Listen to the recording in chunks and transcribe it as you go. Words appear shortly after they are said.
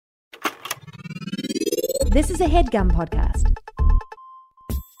This is a HeadGum podcast.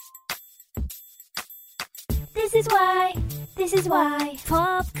 This is why.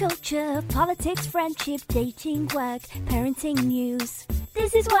 Pop culture, politics, friendship, dating, work, parenting news.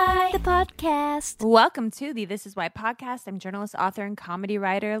 This is why the podcast. Welcome to the This Is Why podcast. I'm journalist, author, and comedy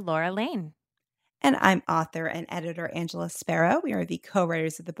writer Laura Lane. And I'm author and editor Angela Sparrow. We are the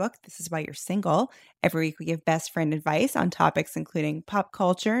co-writers of the book, This Is Why You're Single. Every week we give best friend advice on topics including pop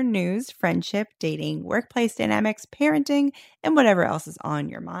culture, news, friendship, dating, workplace dynamics, parenting, and whatever else is on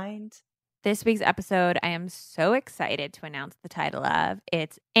your mind. This week's episode, I am so excited to announce the title of.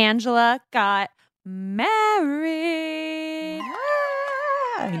 It's Angela Got Married.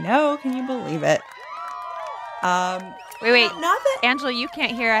 I know. Can you believe it? Wait. Not that. Angela, you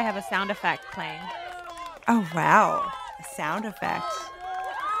can't hear. I have a sound effect playing. Oh, wow. A sound effect.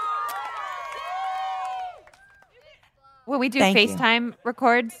 When we do Thank you. FaceTime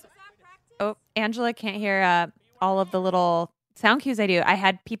records, Angela can't hear all of the little sound cues I do. I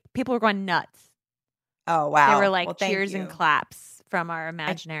had people were going nuts. Oh, wow. They were like Well, thank cheers you. and claps from our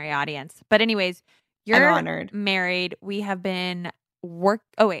imaginary audience. But anyways, you're I'm honored. married. We have been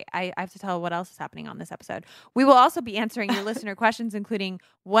I have to tell what else is happening on this episode. We will also be answering your listener questions, including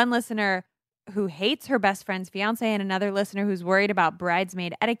one listener who hates her best friend's fiance and another listener who's worried about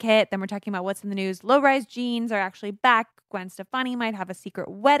bridesmaid etiquette. Then we're talking about what's in the news. Low-rise jeans are actually back. Gwen Stefani might have a secret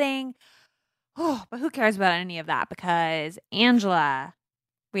wedding. Oh, but who cares about any of that? Because Angela,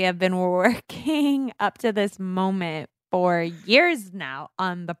 we have been working up to this moment for years now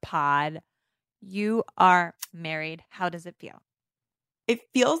on the pod. You are married. How does it feel? It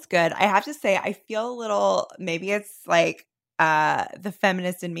feels good. I have to say, I feel a little, maybe it's like the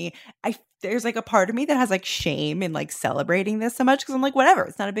feminist in me. There's like a part of me that has like shame in like celebrating this so much because I'm like, whatever,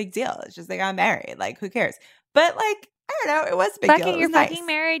 it's not a big deal. It's just like I'm married. Like, who cares? But like, I don't know, it was a big deal. You're nice. fucking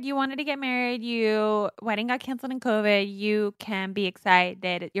married. You wanted to get married. Wedding got canceled in COVID. You can be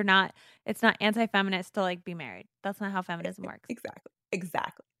excited. It's not anti-feminist to like be married. That's not how feminism works.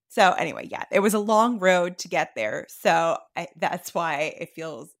 Exactly. So anyway, yeah, it was a long road to get there. So that's why it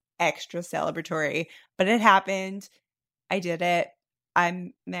feels extra celebratory. But it happened. I did it.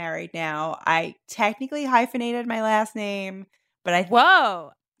 I'm married now. I technically hyphenated my last name, but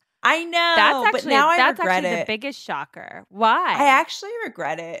Whoa. I know. That's actually it. The biggest shocker. Why? I actually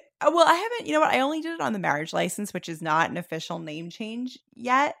regret it. Well, I haven't, you know what? I only did it on the marriage license, which is not an official name change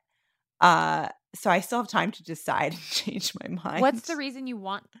yet. So I still have time to decide and change my mind. What's the reason you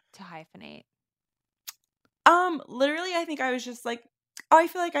want to hyphenate? Literally, I think I was just like, I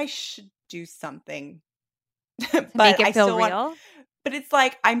feel like I should do something. To make it feel real? But it's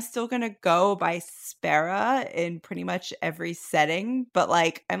like, I'm still going to go by Spera in pretty much every setting. But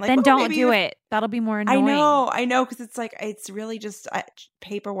like, I'm like, then well, don't do it. That'll be more annoying. I know. Because it's like, it's really just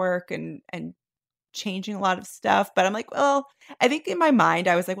paperwork and changing a lot of stuff. But I'm like, well, I think in my mind,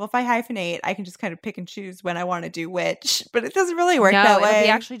 I was like, well, if I hyphenate, I can just kind of pick and choose when I want to do which. But it doesn't really work that way. It'll be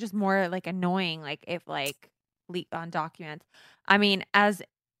actually just more like annoying, like if like leak on documents. I mean, as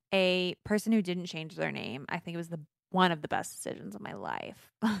a person who didn't change their name, I think it was one of the best decisions of my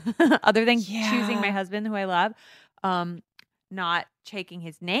life. Other than choosing my husband, who I love, not taking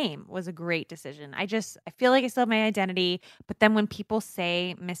his name was a great decision. I feel like I still have my identity, but then when people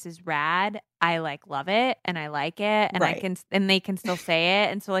say Mrs. Rad, I like love it and I like it, and and they can still say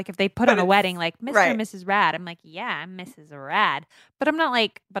it. And so like if they put on a wedding like Mr. and Mrs. Rad, I'm like, yeah, I'm Mrs. Rad, but I'm not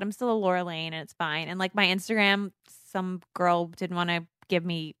like, but I'm still a Laura Lane and it's fine. And like my Instagram, some girl didn't want to give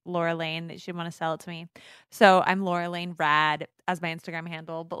me Laura Lane, that she'd want to sell it to me, so I'm Laura Lane Rad as my Instagram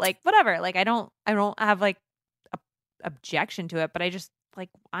handle. But like whatever, like I don't have like objection to it, but I just like,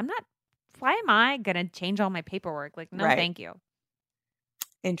 why am I gonna change all my paperwork? Like, no, thank you.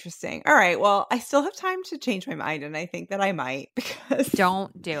 Interesting. All right. Well, I still have time to change my mind, and I think that I might, because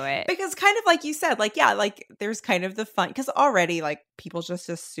don't do it. Because kind of like you said, like, yeah, like there's kind of the fun, because already like people just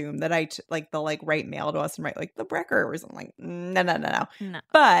assume that they'll like write mail to us and write like the Brecker or something. Like, no.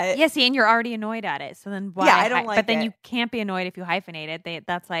 But yeah, see, and you're already annoyed at it, so then why? Yeah, I don't like it. But then you can't be annoyed if you hyphenate it.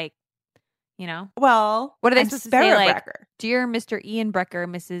 That's like, you know. Well, what are they supposed to say? Like, Brecker. Dear Mr. Ian Brecker,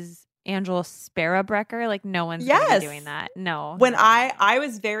 Mrs. Angela Sparrow Brecker, like no one's gonna be doing that. No. When I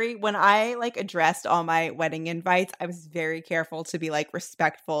like addressed all my wedding invites, I was very careful to be like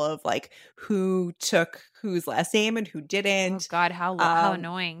respectful of like who took whose last name and who didn't. Oh God, how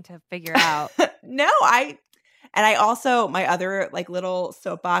annoying to figure out. No, I also, my other like little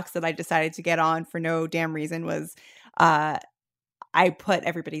soapbox that I decided to get on for no damn reason was I put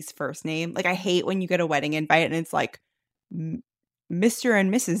everybody's first name. Like I hate when you get a wedding invite and it's like Mr.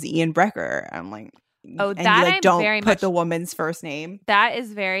 and Mrs. Ian Brecker. I'm like, Oh, and that you like I'm don't very put much the woman's first name. that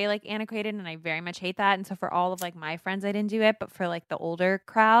is very like antiquated, and I very much hate that. And so for all of like my friends, I didn't do it, but for like the older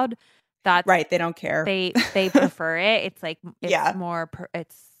crowd, that's Right, they don't care. they prefer it. It's like Yeah. it's more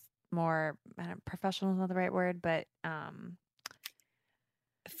I don't, professional is not the right word, but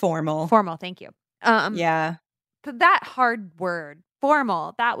Formal. formal. Thank you. Yeah. That hard word,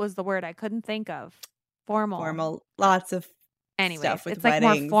 formal. That was the word I couldn't think of. Formal. Lots of Anyways, stuff with it's like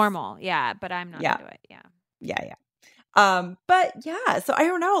weddings. more formal. Yeah, but I'm not Yeah. into it. Yeah. Yeah. But yeah, so I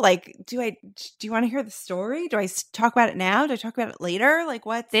don't know. Like, do you want to hear the story? Do I talk about it now? Do I talk about it later? Like,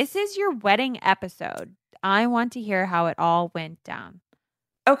 what's This is your wedding episode. I want to hear how it all went down.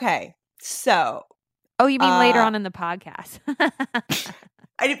 okay? So, Oh, you mean later on in the podcast?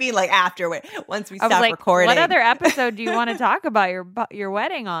 I didn't mean like after once we I was stop like, recording. what other episode do you want to talk about your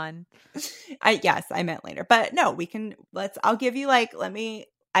wedding on? Yes, I meant later, but no, we can. I'll give you like.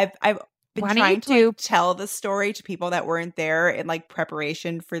 I've been Why don't trying you to like, tell the story to people that weren't there in like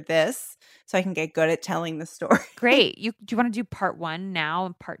preparation for this, so I can get good at telling the story. Great. Do you want to do part 1 now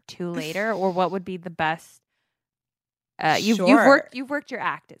and part 2 later, or what would be the best? You've worked your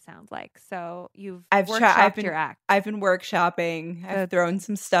act. It sounds like so I've workshopped your act. I've been workshopping. I've thrown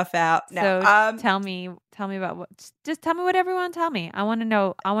some stuff out. So No, tell me about what. Just tell me whatever you want to tell me. I want to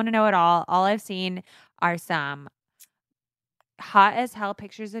know. I want to know it all. All I've seen are some hot as hell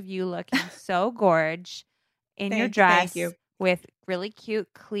pictures of you looking so gorge in your dress. Thank you. With really cute,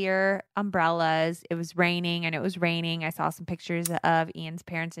 clear umbrellas. It was raining, and it was raining. I saw some pictures of Ian's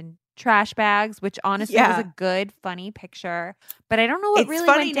parents in trash bags, which honestly was a good, funny picture. But I don't know what really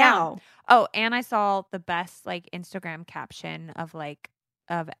went down. Oh, and I saw the best like Instagram caption of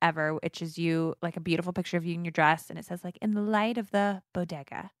ever, which is you, like a beautiful picture of you in your dress, and it says like in the light of the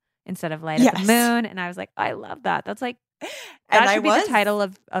bodega instead of light of the moon. And I was like, I love that. That's like that should be the title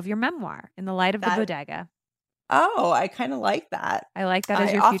of your memoir, In the Light of the Bodega. Oh, I kind of like that. I like that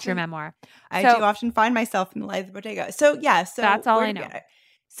as your future memoir. I do often find myself in the light of the bodega. So yeah, so that's all I know.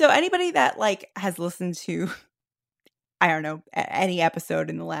 So anybody that like has listened to, I don't know, any episode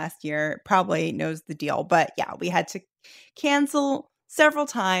in the last year probably knows the deal. But yeah, we had to cancel several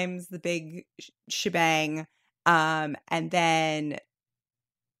times the big shebang, and then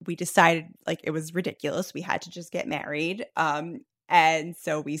we decided like it was ridiculous. We had to just get married, and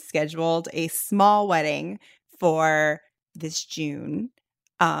so we scheduled a small wedding for this June,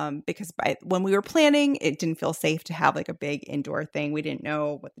 because when we were planning, it didn't feel safe to have like a big indoor thing. We didn't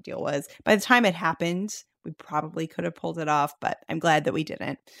know what the deal was. By the time it happened, we probably could have pulled it off, but I'm glad that we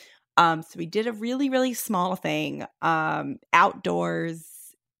didn't. So we did a really, really small thing, outdoors,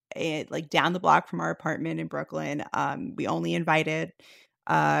 like down the block from our apartment in Brooklyn. We only invited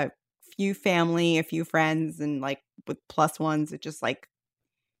a few family, a few friends, and like with plus ones, it just like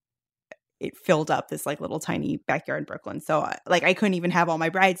it filled up this like little tiny backyard in Brooklyn. So like I couldn't even have all my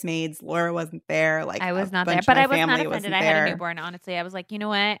bridesmaids. Laura wasn't there. Like I was not there, but I was not offended. I had a newborn. Honestly, I was like, you know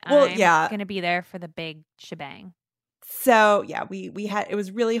what? Well, I'm going to be there for the big shebang. So yeah, we had, it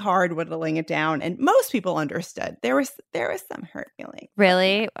was really hard whittling it down, and most people understood. There was some hurt feeling.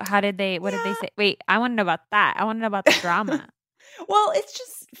 Really? What did they say? Wait, I want to know about that. I want to know about the drama. Well, it's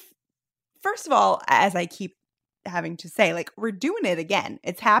just, first of all, as I keep having to say, like, we're doing it again.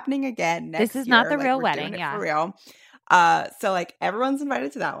 It's happening again next year. This is not the like, real we're wedding, doing it yeah. for real. So like everyone's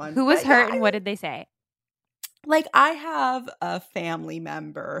invited to that one. Who was hurt and what did they say? Like I have a family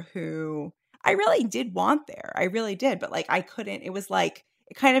member who I really did want there. I really did, but like I couldn't. It was like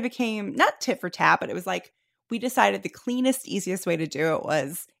it kind of became not tit for tat, but it was like we decided the cleanest, easiest way to do it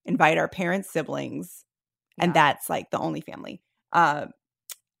was invite our parents' siblings, and that's like the only family.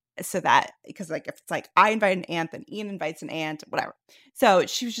 So that, because like if it's like I invite an aunt, then Ian invites an aunt, whatever. So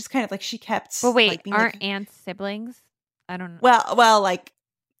she was just kind of like she kept. But wait, like, being aren't like, aunts siblings? I don't know. Well, like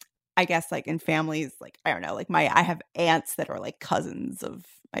I guess like in families, like I don't know, like I have aunts that are like cousins of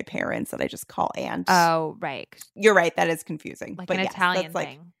my parents that I just call aunt. Oh, right. You're right. That is confusing. Like but an yes, Italian like,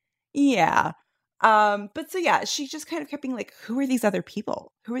 thing. Yeah. But so yeah, she just kind of kept being like, who are these other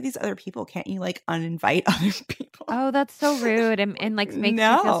people? Who are these other people? Can't you like uninvite other people? Oh, that's so rude and like makes you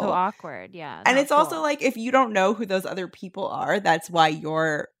feel so awkward. Yeah. And it's also like if you don't know who those other people are, that's why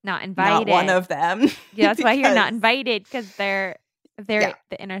you're not invited. Not one of them. Yeah, that's why you're not invited, because they're the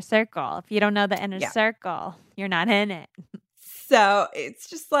inner circle. If you don't know the inner circle, you're not in it. So it's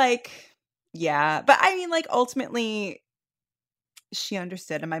just like, yeah. But I mean, like ultimately she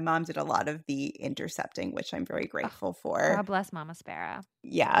understood, and my mom did a lot of the intercepting, which I'm very grateful for. God bless Mama Sparrow.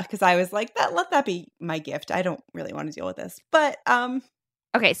 Yeah, because I was like, let that be my gift. I don't really want to deal with this. But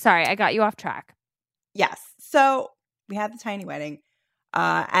okay, sorry, I got you off track. Yes. So we had the tiny wedding.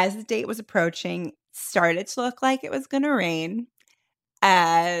 As the date was approaching, started to look like it was going to rain.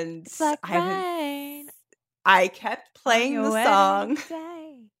 And It's like rain. I kept playing on the your song. wedding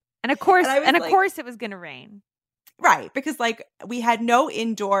day. And of course, And I was like- course it was going to rain. Right. Because like we had no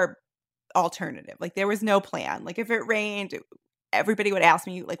indoor alternative. Like there was no plan. Like if it rained, everybody would ask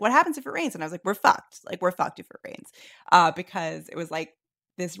me like, what happens if it rains? And I was like, we're fucked. Like we're fucked if it rains. Because it was like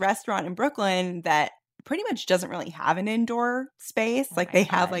this restaurant in Brooklyn that pretty much doesn't really have an indoor space. Oh Like my they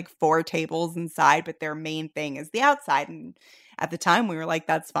have God. like 4 tables inside, but their main thing is the outside. And at the time we were like,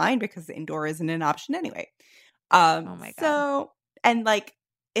 that's fine because the indoor isn't an option anyway. Oh my God. So, and like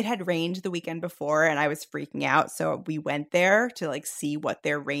it had rained the weekend before and I was freaking out. So we went there to like see what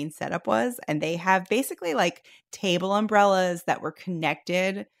their rain setup was. And they have basically like table umbrellas that were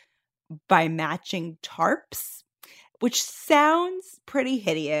connected by matching tarps, which sounds pretty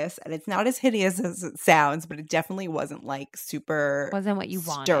hideous. And it's not as hideous as it sounds, but it definitely wasn't like super Wasn't what you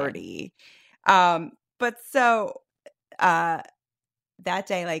wanted. sturdy. But so that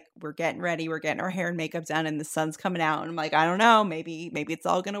day, like we're getting ready, we're getting our hair and makeup done, and the sun's coming out, and I'm like, I don't know, maybe it's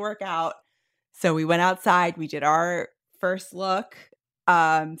all gonna work out. So we went outside, we did our first look,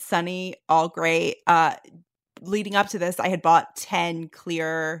 sunny, all great. Leading up to this, I had bought 10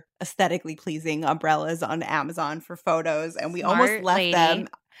 clear, aesthetically pleasing umbrellas on Amazon for photos, and we almost Smart left lady. them.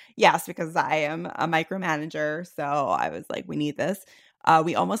 Yes, because I am a micromanager, so I was like, we need this.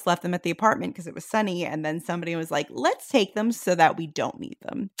 We almost left them at the apartment because it was sunny, and then somebody was like, let's take them so that we don't need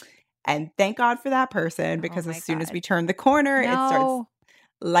them. And thank God for that person, because my as soon as God. we turned the corner, it starts No.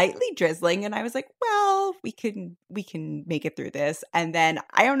 lightly drizzling, and I was like, well, we can make it through this. And then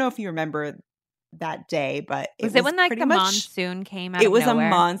I don't know if you remember that day, but Was it when like pretty the much, monsoon came out it of was nowhere? a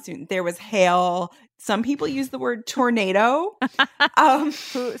monsoon. There was hail. Some people use the word tornado.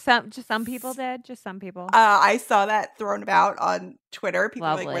 Just some people did. Just some people. I saw that thrown about on Twitter. People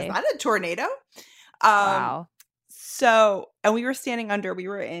were like, Lovely. was that a tornado? Wow. So, and we were standing under, we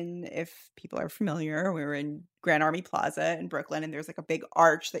were in, if people are familiar, we were in Grand Army Plaza in Brooklyn, and there's like a big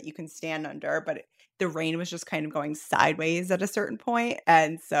arch that you can stand under, but the rain was just kind of going sideways at a certain point,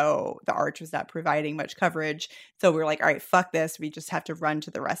 and so the arch was not providing much coverage. So we were like, all right, fuck this. We just have to run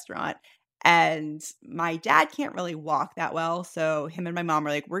to the restaurant. And my dad can't really walk that well, so him and my mom were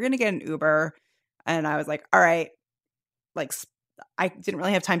like, we're going to get an Uber. And I was like, all right, like I didn't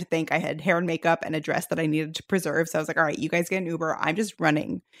really have time to think. I had hair and makeup and a dress that I needed to preserve. So I was like, all right, you guys get an Uber. I'm just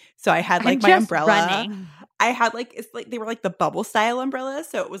running. So I had like I'm my just umbrella. running. I had like, it's like they were like the bubble style umbrellas.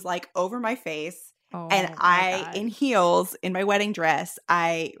 So it was like over my face. Oh, And my I, God. in heels, in my wedding dress,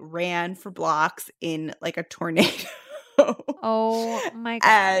 I ran for blocks in like a tornado. Oh my God.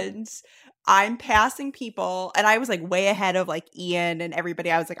 And I'm passing people, and I was like way ahead of like Ian and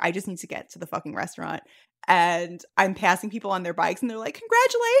everybody. I was like, I just need to get to the fucking restaurant. And I'm passing people on their bikes, and they're like,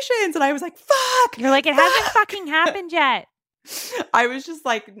 congratulations. And I was like, fuck. You're like, it hasn't fucking happened yet. I was just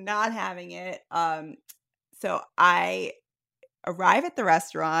like not having it. So I arrive at the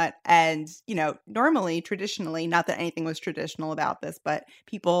restaurant, and you know, normally, traditionally, not that anything was traditional about this, but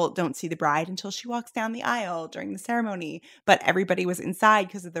people don't see the bride until she walks down the aisle during the ceremony. But everybody was inside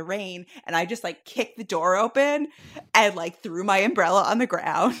because of the rain, and I just like kicked the door open and like threw my umbrella on the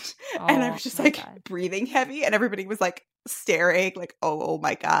ground, and I was just my like God. breathing heavy, and everybody was like staring, like, oh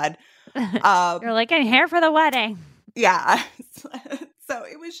my God. You're like, I'm here for the wedding. Yeah. So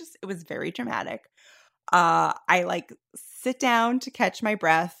it was very dramatic. I like sit down to catch my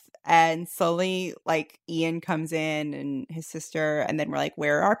breath, and slowly like Ian comes in and his sister, and then we're like,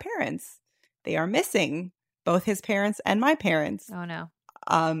 where are our parents? They are missing, both his parents and my parents. Oh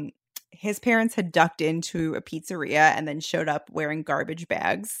no. His parents had ducked into a pizzeria and then showed up wearing garbage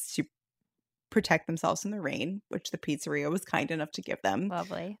bags to protect themselves from the rain, which the pizzeria was kind enough to give them.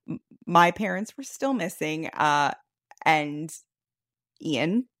 Lovely. My parents were still missing, and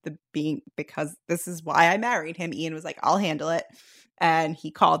Ian, because this is why I married him, Ian was like, I'll handle it. And he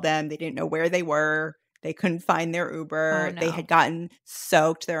called them. They didn't know where they were. They couldn't find their Uber. Oh, no. They had gotten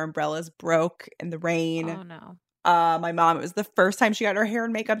soaked. Their umbrellas broke in the rain. Oh no. My mom, it was the first time she got her hair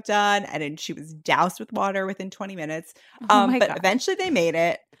and makeup done, and then she was doused with water within 20 minutes. Oh my But God. eventually they made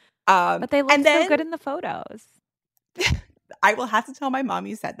it. But they look and then so good in the photos. I will have to tell my mom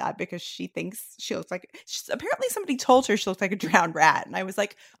you said that, because she thinks she looks like, apparently somebody told her she looks like a drowned rat. And I was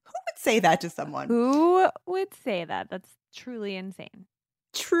like, who would say that to someone? Who would say that? That's truly insane.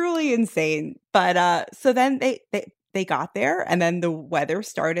 Truly insane. But so then they got there, and then the weather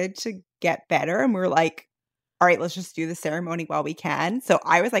started to get better, and we were like, all right, let's just do the ceremony while we can. So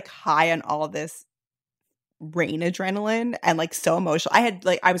I was like high on all this rain adrenaline and like so emotional.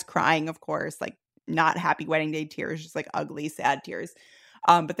 I was crying, of course, like not happy wedding day tears, just like ugly, sad tears.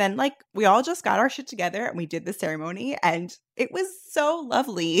 But then like we all just got our shit together and we did the ceremony, and it was so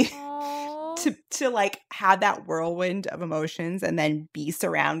lovely to like have that whirlwind of emotions and then be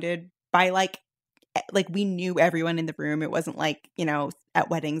surrounded by like we knew everyone in the room. It wasn't like, you know, at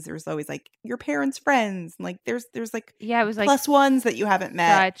weddings there's always like your parents' friends, and like there's like Yeah, it was like plus ones that you haven't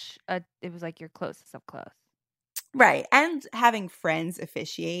met. It was like your closest of close. Right. And having friends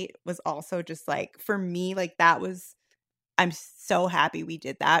officiate was also just like, for me, like that was, I'm so happy we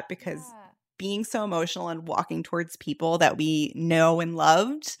did that, because being so emotional and walking towards people that we know and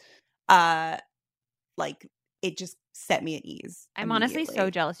loved, like it just set me at ease. I'm honestly so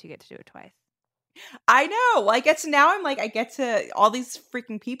jealous you get to do it twice. I know. Well, I get to all these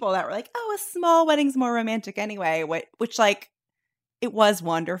freaking people that were like, oh, a small wedding's more romantic anyway, which like it was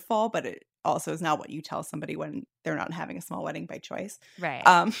wonderful, but it also is not what you tell somebody when they're not having a small wedding by choice. Right.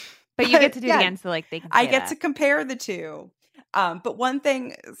 But you get to do it again, so like they can say I get to compare the two. But one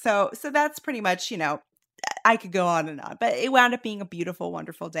thing, so that's pretty much, you know, I could go on and on, but it wound up being a beautiful,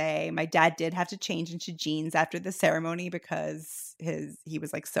 wonderful day. My dad did have to change into jeans after the ceremony because he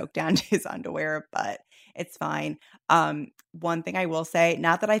was like soaked down to his underwear, but it's fine. One thing I will say,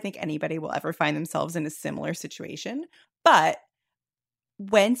 not that I think anybody will ever find themselves in a similar situation, but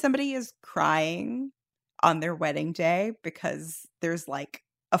when somebody is crying on their wedding day because there's like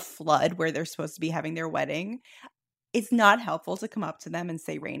a flood where they're supposed to be having their wedding, it's not helpful to come up to them and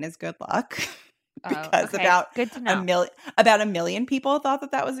say rain is good luck. Because good to know. about a million people thought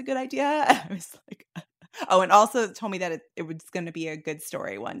that was a good idea. I was like, oh, and also told me that it was going to be a good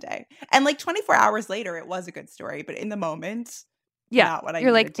story one day. And like 24 hours later, it was a good story. But in the moment, not what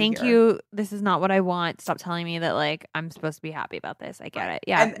you're like, thank you. This is not what I want. Stop telling me that like I'm supposed to be happy about this. I get it.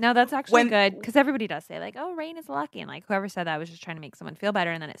 Yeah. And no, that's actually good, because everybody does say like, oh, rain is lucky. And like whoever said that was just trying to make someone feel better,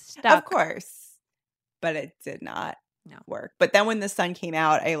 and then it stuck. Of course. But it did not. Work. But then when the sun came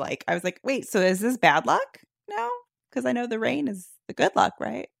out, I was like, wait, so is this bad luck? No, because I know the rain is the good luck,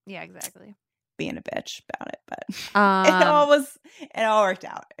 right? Yeah, exactly. Being a bitch about it, but it all worked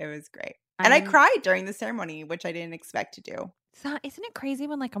out. It was great. And I cried during the ceremony, which I didn't expect to do. So isn't it crazy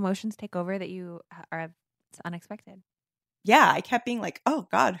when like emotions take over that you it's unexpected? Yeah, I kept being like, oh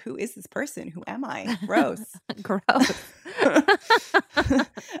God, who is this person? Who am I? Gross. Gross.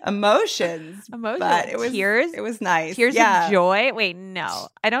 Emotions. But it was tears. It was nice. Tears of joy. Wait, no.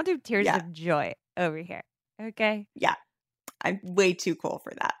 I don't do tears of joy over here. Okay. Yeah. I'm way too cool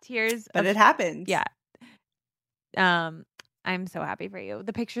for that. Tears. But it happens. Yeah. I'm so happy for you.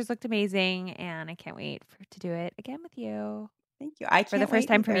 The pictures looked amazing, and I can't wait to do it again with you. Thank you. I can't for the first wait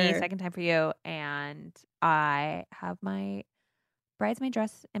time for me, either. second time for you, and I have my bridesmaid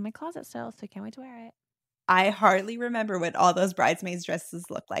dress in my closet still, so I can't wait to wear it. I hardly remember what all those bridesmaids dresses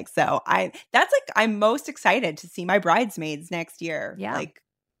look like, so I'm most excited to see my bridesmaids next year. Yeah, like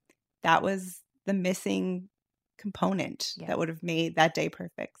that was the missing component that would have made that day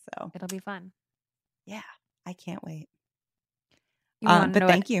perfect. So it'll be fun. Yeah, I can't wait. But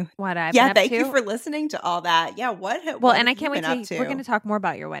thank you. What I've been up thank to? You for listening to all that. Yeah, what and I can't wait to. We're going to talk more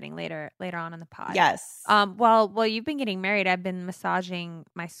about your wedding later on in the pod. Yes. Well, you've been getting married. I've been massaging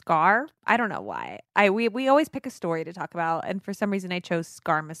my scar. I don't know why. We always pick a story to talk about, and for some reason I chose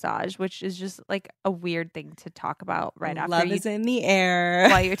scar massage, which is just like a weird thing to talk about right after love is in the air.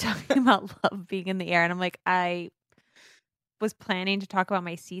 While you're talking about love being in the air, and I'm like, I was planning to talk about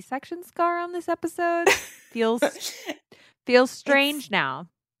my C-section scar on this episode. Feels strange now.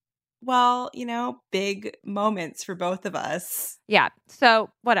 Well, big moments for both of us. Yeah.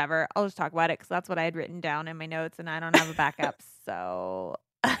 So whatever. I'll just talk about it because that's what I had written down in my notes, and I don't have a backup. So.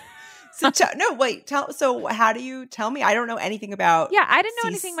 So how do you tell me? I don't know anything about. Yeah, I didn't know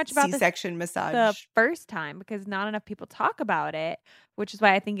anything much about C-section massage the first time because not enough people talk about it, which is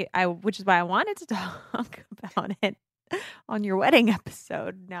why I wanted to talk about it on your wedding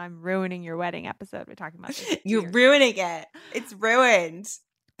episode. Now I'm ruining your wedding episode. We're talking about this. You're ruining it. It's ruined.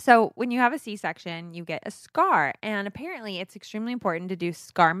 So when you have a C-section, you get a scar. And apparently it's extremely important to do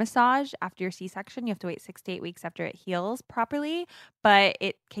scar massage after your C-section. You have to wait 6 to 8 weeks after it heals properly. But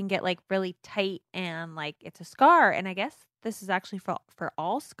it can get like really tight and like it's a scar. And I guess this is actually for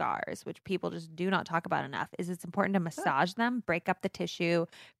all scars, which people just do not talk about enough, is it's important to massage them, break up the tissue,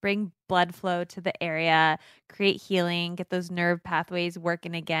 bring blood flow to the area, create healing, get those nerve pathways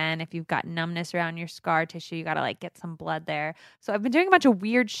working again. If you've got numbness around your scar tissue, you got to like get some blood there. So I've been doing a bunch of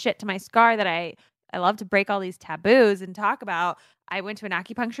weird shit to my scar that I love to break all these taboos and talk about. I went to an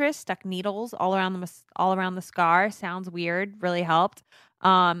acupuncturist, stuck needles all around the scar. Sounds weird, really helped.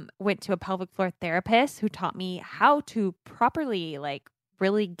 Went to a pelvic floor therapist who taught me how to properly like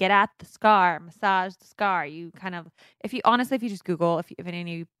really get at the scar, massage the scar. You kind of, if you just Google, if any of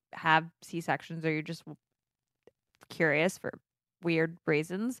you have C-sections or you're just curious for weird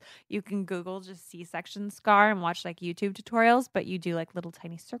reasons, you can Google just C-section scar and watch like YouTube tutorials, but you do like little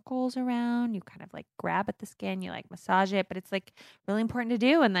tiny circles around, you kind of like grab at the skin, you like massage it, but it's like really important to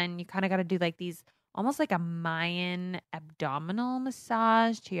do. And then you kind of got to do like these almost like a Mayan abdominal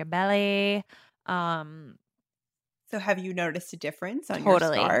massage to your belly. So have you noticed a difference on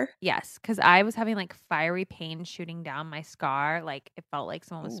Totally. your scar? Yes, because I was having like fiery pain shooting down my scar. Like it felt like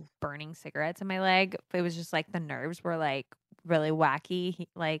someone was Ooh. burning cigarettes in my leg. It was just like the nerves were like really wacky.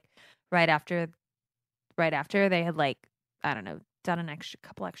 Like right after they had like, I don't know, done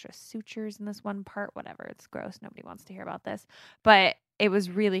couple extra sutures in this one part. Whatever, it's gross. Nobody wants to hear about this, but it was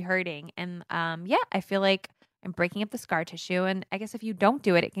really hurting. And yeah, I feel like I'm breaking up the scar tissue. And I guess if you don't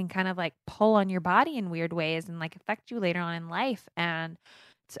do it, it can kind of like pull on your body in weird ways and like affect you later on in life. And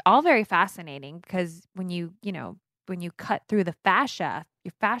it's all very fascinating because when you cut through the fascia,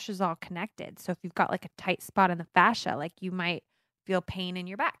 your fascia is all connected. So if you've got like a tight spot in the fascia, like you might feel pain in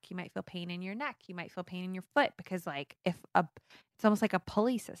your back, you might feel pain in your neck, you might feel pain in your foot because like it's almost like a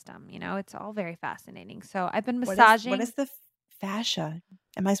pulley system, it's all very fascinating. So I've been massaging. What is the fascia?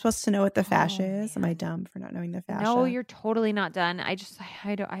 Am I supposed to know what the fascia is? Man. Am I dumb for not knowing the fascia? No, you're totally not done. I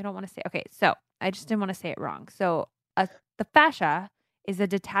don't want to say. Okay, so I just didn't want to say it wrong. So the fascia is a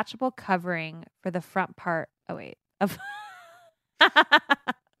detachable covering for the front part. Oh wait, of.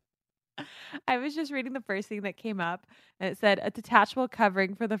 I was just reading the first thing that came up, and it said a detachable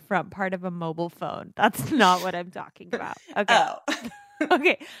covering for the front part of a mobile phone. That's not what I'm talking about. Okay. Oh.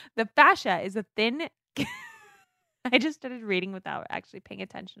 Okay. The fascia is a thin. I just started reading without actually paying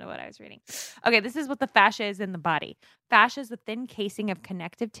attention to what I was reading. Okay, this is what the fascia is in the body. Fascia is a thin casing of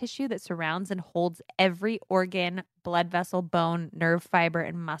connective tissue that surrounds and holds every organ, blood vessel, bone, nerve fiber,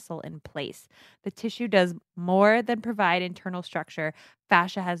 and muscle in place. The tissue does more than provide internal structure.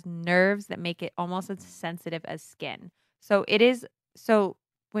 Fascia has nerves that make it almost as sensitive as skin. So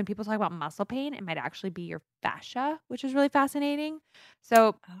when people talk about muscle pain, it might actually be your fascia, which is really fascinating.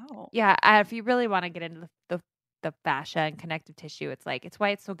 So yeah, if you really want to get into the fascia and connective tissue, it's why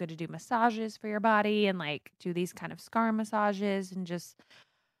it's so good to do massages for your body and like do these kind of scar massages. And just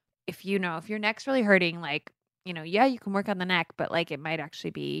if your neck's really hurting, like, yeah, you can work on the neck, but like it might actually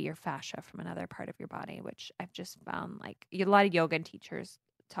be your fascia from another part of your body, which I've just found like a lot of yoga teachers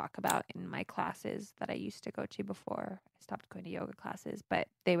talk about in my classes that I used to go to before I stopped going to yoga classes. But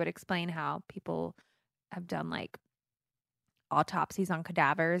they would explain how people have done like autopsies on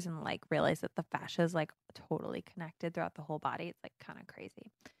cadavers and like realize that the fascia is like totally connected throughout the whole body. It's like kind of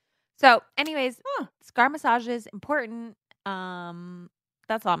crazy. So anyways, scar massage is important.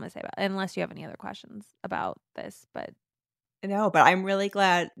 That's all I'm gonna say about it, unless you have any other questions about this. But no, but I'm really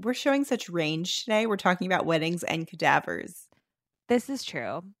glad we're showing such range today. We're talking about weddings and cadavers. This is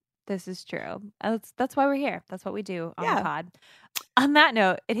true. That's why we're here. That's what we do on the pod. On that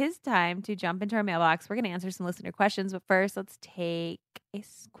note, it is time to jump into our mailbox. We're going to answer some listener questions, but first, let's take a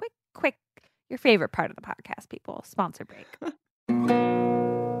quick, your favorite part of the podcast, people, sponsor break.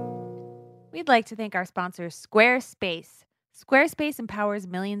 We'd like to thank our sponsor, Squarespace. Squarespace empowers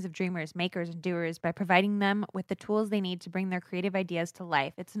millions of dreamers, makers, and doers by providing them with the tools they need to bring their creative ideas to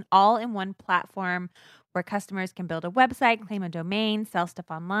life. It's an all-in-one platform where customers can build a website, claim a domain, sell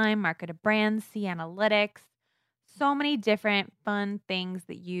stuff online, market a brand, see analytics. So many different fun things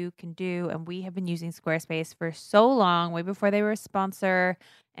that you can do. And we have been using Squarespace for so long, way before they were a sponsor.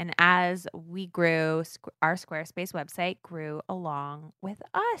 And as we grew, our Squarespace website grew along with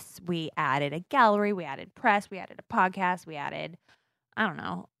us. We added a gallery, we added press, we added a podcast, we added, I don't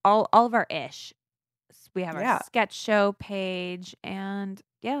know, all of our ish. We have our sketch show page, and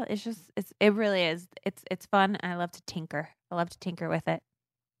yeah, it really is. It's fun, and I love to tinker. I love to tinker with it.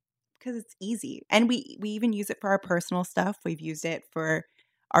 Because it's easy. And we even use it for our personal stuff. We've used it for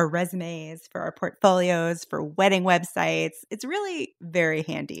our resumes, for our portfolios, for wedding websites. It's really very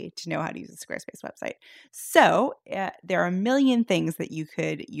handy to know how to use a Squarespace website. So there are a million things that you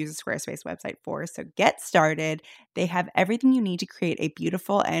could use a Squarespace website for. So get started. They have everything you need to create a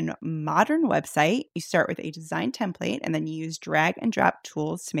beautiful and modern website. You start with a design template and then you use drag and drop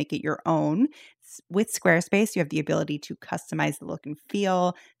tools to make it your own. With Squarespace, you have the ability to customize the look and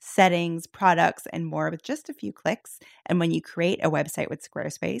feel, settings, products, and more with just a few clicks. And when you create a website with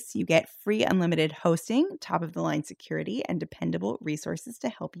Squarespace, you get free unlimited hosting, top-of-the-line security, and dependable resources to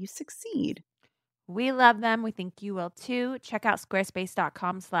help you succeed. We love them. We think you will too. Check out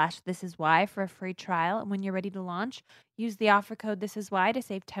squarespace.com/thisiswhy for a free trial. And when you're ready to launch, use the offer code thisiswhy to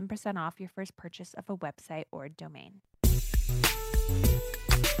save 10% off your first purchase of a website or domain.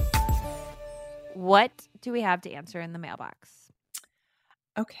 What do we have to answer in the mailbox?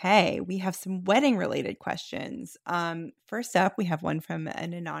 Okay, we have some wedding related questions. First up, we have one from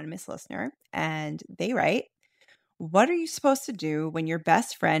an anonymous listener, and they write, "What are you supposed to do when your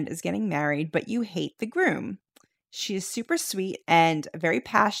best friend is getting married, but you hate the groom? She is super sweet and a very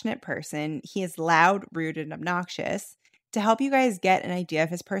passionate person. He is loud, rude, and obnoxious. To help you guys get an idea of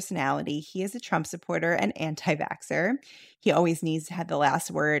his personality, he is a Trump supporter and anti vaxxer. He always needs to have the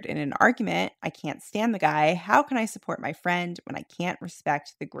last word in an argument. I can't stand the guy. How can I support my friend when I can't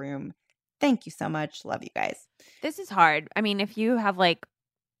respect the groom? Thank you so much. Love you guys." This is hard. I mean, if you have like,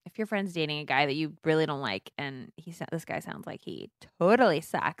 if your friend's dating a guy that you really don't like, and this guy sounds like he totally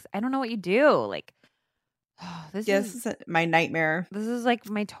sucks, I don't know what you do. Like, this Yeah, is this is my nightmare. this is like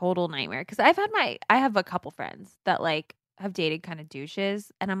my total nightmare because I have a couple friends that like have dated kind of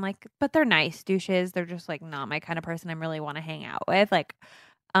douches, and I'm like, but they're nice douches. They're just like not my kind of person I really want to hang out with. Like,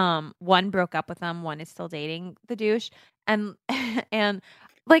 one broke up with them, one is still dating the douche, and and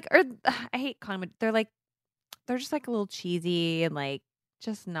like, or I hate calling them. They're just like a little cheesy and like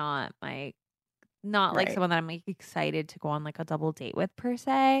just not like Right. someone that I'm like excited to go on like a double date with per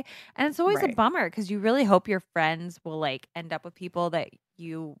se. And it's always a Right. bummer because you really hope your friends will like end up with people that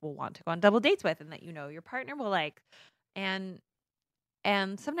you will want to go on double dates with and that you know your partner will like. And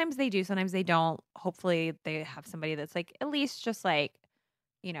sometimes they do, sometimes they don't. Hopefully they have somebody that's like at least just like,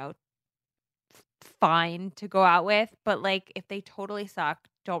 you know, fine to go out with. But like if they totally suck,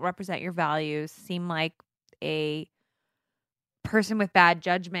 don't represent your values, seem like a person with bad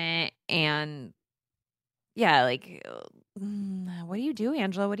judgment, and yeah, like, what do you do,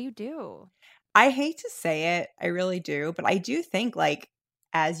 Angela? What do you do? I hate to say it, I really do, but I do think like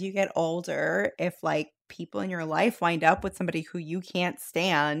as you get older, if like people in your life wind up with somebody who you can't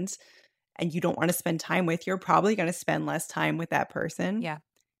stand and you don't want to spend time with, you're probably going to spend less time with that person. Yeah.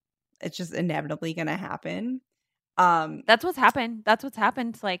 It's just inevitably going to happen. That's what's happened. That's what's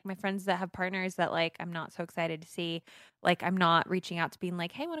happened to like my friends that have partners that like I'm not so excited to see. Like I'm not reaching out to being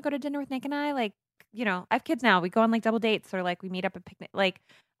like, hey, want to go to dinner with Nick and I? Like, you know, I have kids now. We go on like double dates or like we meet up at picnic. Like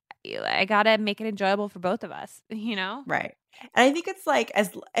I gotta make it enjoyable for both of us, you know? right. And I think it's like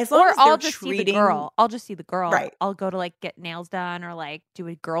as long Or as they're I'll just see the treating girl. I'll just see the girl. right. I'll go to like get nails done or like do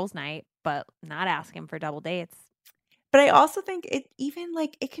a girls' night, but not ask him for double dates. But I also think it even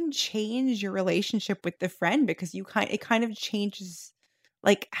like it can change your relationship with the friend because it kind of changes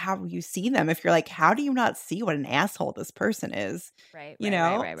like how you see them. If you're like, how do you not see what an asshole this person is? Right, You right,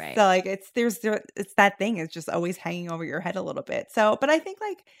 know? right, right, right. So like it's that thing is just always hanging over your head a little bit. So, but I think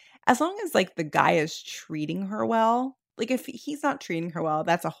like as long as like the guy is treating her well, like if he's not treating her well,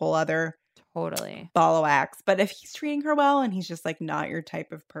 that's a whole other Totally. ball of wax. But if he's treating her well and he's just like not your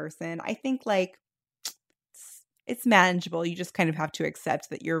type of person, I think like it's manageable. You just kind of have to accept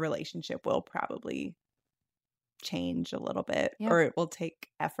that your relationship will probably change a little bit Yeah. or it will take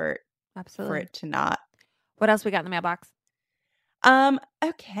effort for Absolutely. it to not. What else we got in the mailbox?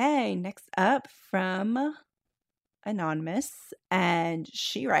 Okay, next up from Anonymous, and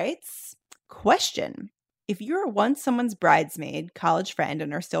she writes, question. If you were once someone's bridesmaid, college friend,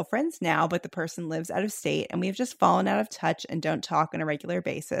 and are still friends now, but the person lives out of state and we have just fallen out of touch and don't talk on a regular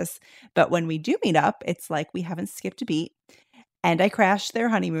basis, but when we do meet up, it's like we haven't skipped a beat, and I crashed their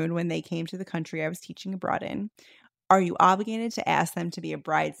honeymoon when they came to the country I was teaching abroad in, are you obligated to ask them to be a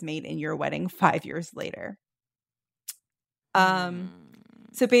bridesmaid in your wedding 5 years later?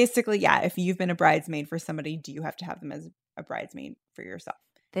 So basically, yeah, if you've been a bridesmaid for somebody, do you have to have them as a bridesmaid for yourself?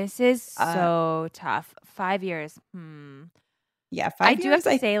 This is so tough. 5 years. Yeah, 5 I years. do have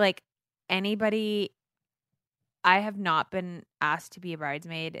to say, like, anybody, I have not been asked to be a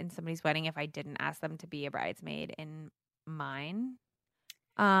bridesmaid in somebody's wedding if I didn't ask them to be a bridesmaid in mine.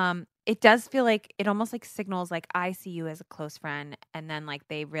 It does feel like it almost like signals like I see you as a close friend, and then like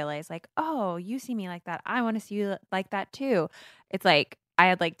they realize like, oh, you see me like that, I want to see you like that too. It's like I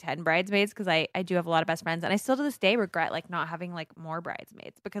had like 10 bridesmaids because I do have a lot of best friends, and I still to this day regret like not having like more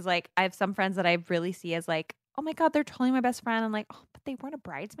bridesmaids because like I have some friends that I really see as like, oh my God, they're totally my best friend. I'm like, oh, but they weren't a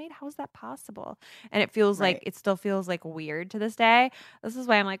bridesmaid. How is that possible? And it feels like it still feels like weird to this day. This is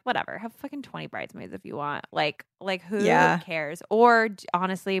why I'm like, whatever, have fucking 20 bridesmaids if you want. Like who cares? Or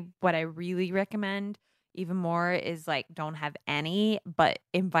honestly, what I really recommend even more is like don't have any, but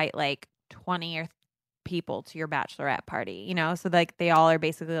invite like 20 or people to your bachelorette party, you know? So like they all are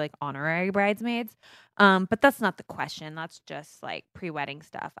basically like honorary bridesmaids. But that's not the question. That's just like pre-wedding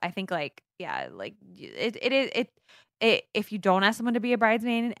stuff. I think like, yeah, like it if you don't ask someone to be a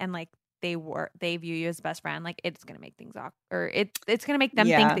bridesmaid and like they view you as best friend, like it's gonna make things awkward, or it's gonna make them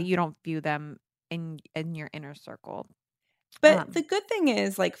think that you don't view them in your inner circle. But the good thing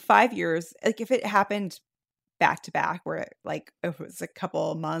is, like, 5 years, like, if it happened back to back, where, like, if it was a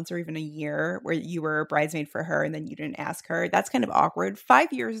couple months or even a year where you were a bridesmaid for her and then you didn't ask her, that's kind of awkward.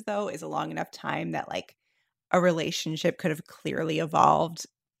 5 years, though, is a long enough time that, like, a relationship could have clearly evolved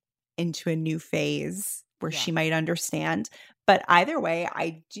into a new phase where Yeah. she might understand. But either way,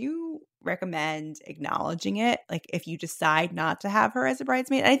 I do recommend acknowledging it. Like, if you decide not to have her as a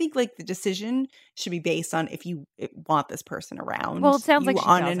bridesmaid, I think, like, the decision should be based on if you want this person around Well, it sounds you like she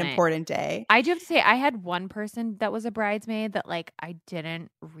on an doesn't. important day. I do have to say, I had one person that was a bridesmaid that, like, I didn't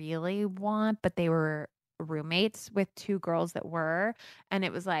really want, but they were roommates with two girls that were, and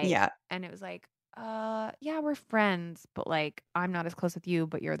it was like, Yeah. yeah, we're friends, but, like, I'm not as close with you,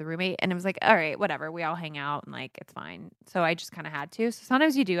 but you're the roommate. And it was like, all right, whatever. We all hang out and, like, it's fine. So I just kind of had to. So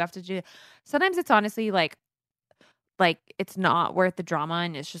sometimes you do have to do, sometimes it's honestly like it's not worth the drama,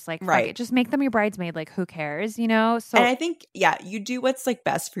 and it's just like, fuck Right. it, just make them your bridesmaid. Like, who cares, you know? So And I think, yeah, you do what's, like,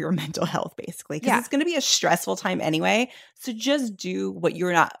 best for your mental health, basically, because Yeah. it's going to be a stressful time anyway. So just do what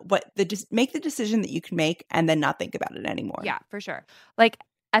you're not, make the decision that you can make and then not think about it anymore. Yeah, for sure. Like,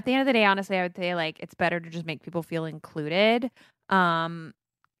 at the end of the day, honestly, I would say, like, it's better to just make people feel included.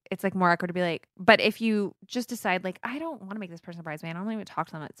 It's, like, more awkward to be like, but if you just decide, like, I don't want to make this person a bridesmaid, I don't even talk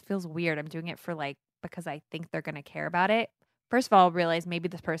to them. It feels weird. I'm doing it for, like, because I think they're going to care about it. First of all, realize maybe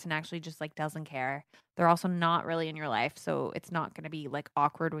this person actually just, like, doesn't care. They're also not really in your life, so it's not going to be, like,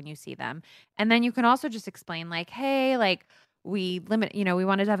 awkward when you see them. And then you can also just explain, like, hey, like, we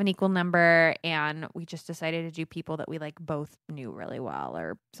wanted to have an equal number, and we just decided to do people that we, like, both knew really well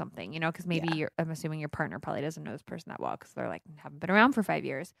or something, because maybe Yeah. I'm assuming your partner probably doesn't know this person that well because they're, like, haven't been around for 5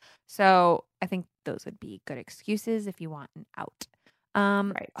 years. So I think those would be good excuses if you want an out.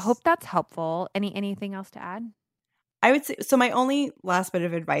 Right. Hope that's helpful. Anything else to add? I would say, so my only last bit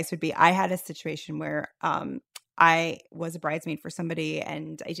of advice would be, I had a situation where I was a bridesmaid for somebody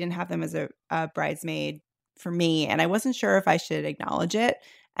and I didn't have them as a bridesmaid for me, and I wasn't sure if I should acknowledge it,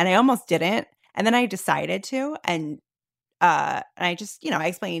 and I almost didn't, and then I decided to, and I just, I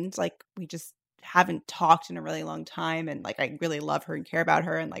explained, like, we just haven't talked in a really long time, and, like, I really love her and care about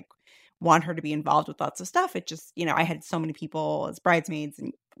her and, like, want her to be involved with lots of stuff. It just, I had so many people as bridesmaids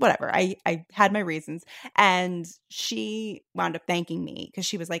and whatever. I had my reasons, and she wound up thanking me because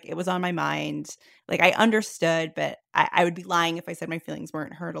she was like, it was on my mind. Like, I understood, but I would be lying if I said my feelings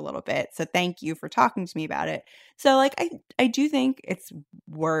weren't hurt a little bit. So thank you for talking to me about it. So, like, I do think it's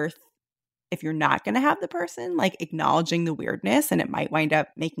worth, if you're not going to have the person, like, acknowledging the weirdness, and it might wind up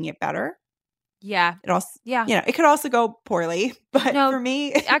making it better. Yeah. It also, Yeah. it could also go poorly, but No, for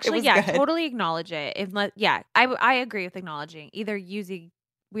me, Actually, it was yeah, good. totally acknowledge it. I agree with acknowledging. Either using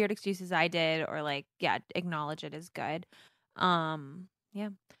weird excuses I did, or, like, yeah, acknowledge it is good. Yeah.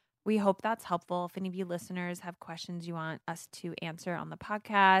 We hope that's helpful. If any of you listeners have questions you want us to answer on the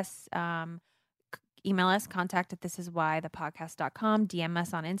podcast, email us, contact at thisiswhythepodcast.com, DM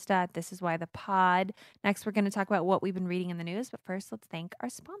us on Insta at thisiswhythepod. Next, we're going to talk about what we've been reading in the news, but first, let's thank our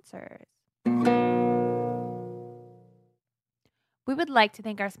sponsors. We would like to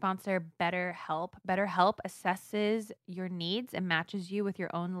thank our sponsor, BetterHelp. BetterHelp assesses your needs and matches you with your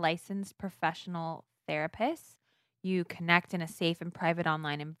own licensed professional therapist. You connect in a safe and private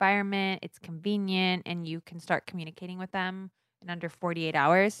online environment. It's convenient, and you can start communicating with them in under 48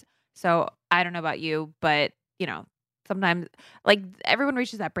 hours. So I don't know about you, but, sometimes, like, everyone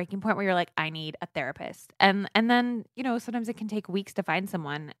reaches that breaking point where you're like, I need a therapist. And then, sometimes it can take weeks to find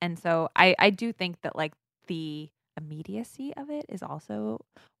someone. And so I do think that, like, the immediacy of it is also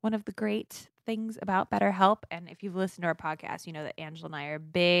one of the great things about BetterHelp. And if you've listened to our podcast, you know that Angela and I are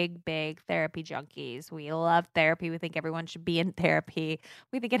big therapy junkies. We love therapy. We think everyone should be in therapy.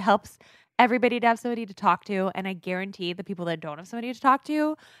 We think it helps everybody to have somebody to talk to. And I guarantee the people that don't have somebody to talk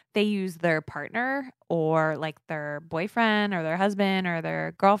to, they use their partner or, like, their boyfriend or their husband or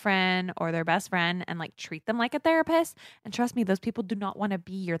their girlfriend or their best friend, and, like, treat them like a therapist. And trust me, those people do not want to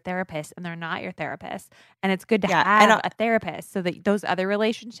be your therapist, and they're not your therapist. And it's good to have a therapist so that those other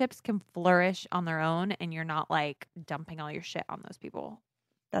relationships can flourish on their own, and you're not, like, dumping all your shit on those people.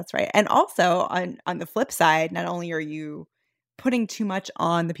 That's right. And also, on the flip side, not only are you putting too much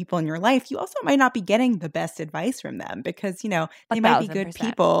on the people in your life, you also might not be getting the best advice from them, because, they might be good 1,000%.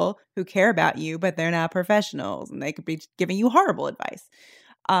 people who care about you, but they're not professionals, and they could be giving you horrible advice.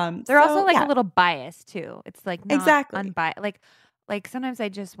 They're also, like, a little biased too. It's, like, not Exactly. unbiased. Like sometimes I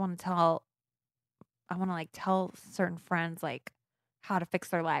just want to tell certain friends, like, how to fix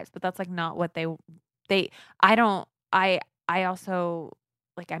their lives, but that's, like, not what I also,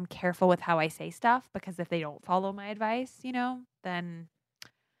 like, I'm careful with how I say stuff, because if they don't follow my advice, then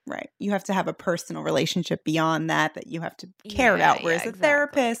Right. You have to have a personal relationship beyond that you have to care Yeah, about. Whereas yeah, a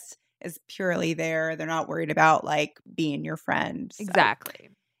therapist is purely there. They're not worried about like being your friend. So Exactly.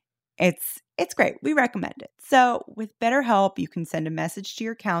 it's great. We recommend it. So with BetterHelp, you can send a message to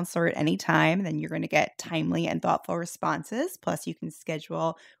your counselor at any time. Then you're going to get timely and thoughtful responses. Plus, you can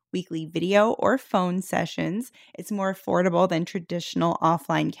schedule weekly video or phone sessions. It's more affordable than traditional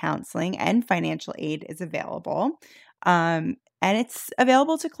offline counseling, and financial aid is available. And it's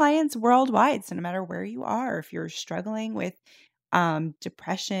available to clients worldwide. So no matter where you are, if you're struggling with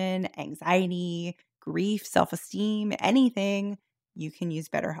depression, anxiety, grief, self-esteem, anything, you can use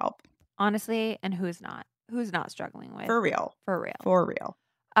BetterHelp. Honestly, and who's not? Who's not struggling with? For real. For real. For real.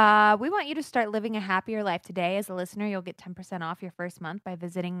 We want you to start living a happier life today. As a listener, you'll get 10% off your first month by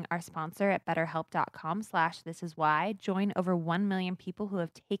visiting our sponsor at betterhelp.com/thisiswhy. Join over 1 million people who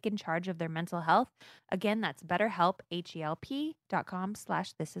have taken charge of their mental health. Again, that's betterhelp,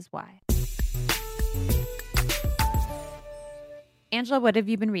 HELP.com/thisiswhy. Angela, what have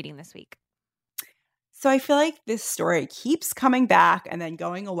you been reading this week? So I feel like this story keeps coming back and then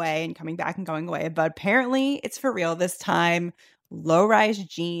going away and coming back and going away. But apparently it's for real this time. Low-rise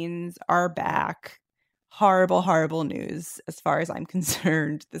jeans are back. Horrible, horrible news as far as I'm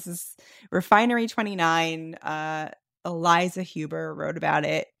concerned. This is Refinery 29. Eliza Huber wrote about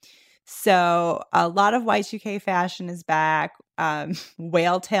it. So a lot of Y2K fashion is back.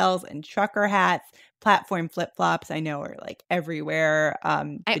 Whale tails and trucker hats. Platform flip-flops I know are like everywhere.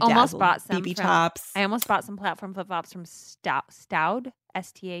 I almost bought some BB tops. I almost bought some platform flip-flops from Staud, Staud.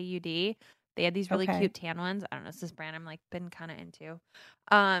 They had these really cute tan ones. I don't know, it's this brand I'm like been kind of into.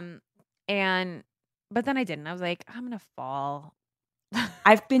 But then I didn't. I was like, I'm gonna fall.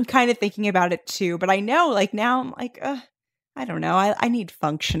 I've been kind of thinking about it too, but I know like now I'm like, I don't know. I need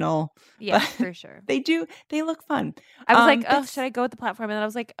functional. Yeah, but for sure. They look fun. I was like, oh, should I go with the platform? And then I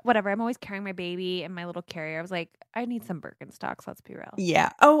was like, whatever. I'm always carrying my baby in my little carrier. I was like, I need some Birkenstocks. Let's be real. Yeah.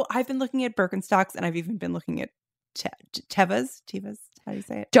 Oh, I've been looking at Birkenstocks, and I've even been looking at Tevas. How do you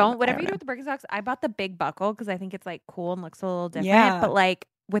say it? Whatever you do with the Birkenstocks, I bought the big buckle because I think it's like cool and looks a little different. Yeah. But like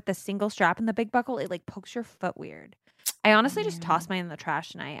with the single strap and the big buckle, it like pokes your foot weird. I honestly just tossed mine in the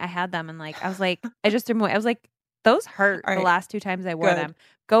trash tonight. I had them and like I was like, I just threw them away. I was like, those hurt the last 2 times I wore them.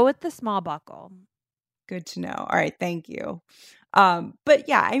 Go with the small buckle. Good to know. All right, thank you. But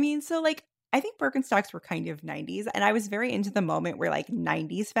yeah, I mean, so like I think Birkenstocks were kind of 90s, and I was very into the moment where like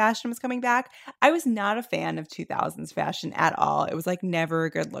 90s fashion was coming back. I was not a fan of 2000s fashion at all. It was like never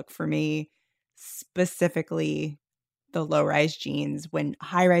a good look for me, specifically the low-rise jeans. When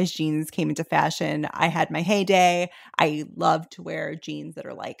high-rise jeans came into fashion, I had my heyday. I love to wear jeans that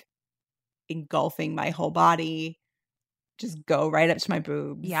are like engulfing my whole body, just go right up to my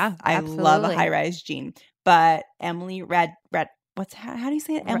boobs. Yeah, I absolutely. love a high-rise jean. But Emily how do you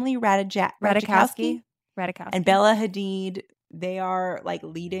say it? Emily Ratajkowski and Bella Hadid, they are like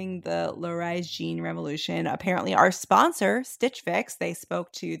leading the low-rise jean revolution. Apparently our sponsor, Stitch Fix, they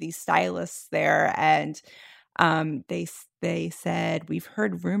spoke to the stylists there, and they said, we've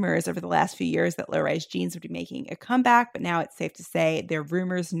heard rumors over the last few years that low-rise jeans would be making a comeback, but now it's safe to say they're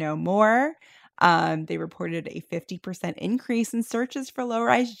rumors no more. They reported a 50% increase in searches for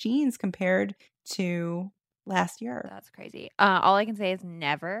low-rise jeans compared to last year. That's crazy. All I can say is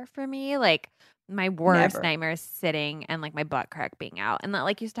never for me. Like my worst nightmare is sitting and like my butt crack being out, and that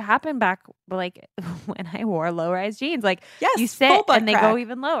like used to happen back like when I wore low rise jeans. Like you sit and they go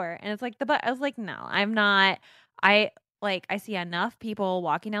even lower, and it's like the butt. I was like, no, I'm not. I see enough people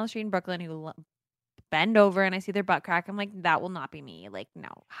walking down the street in Brooklyn who bend over, and I see their butt crack. I'm like, that will not be me. Like no,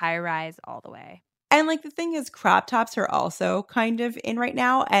 high rise all the way. And like the thing is, crop tops are also kind of in right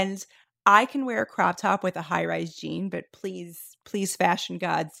now, and I can wear a crop top with a high-rise jean, but please, fashion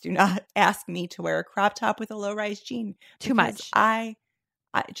gods, do not ask me to wear a crop top with a low-rise jean. Too much. I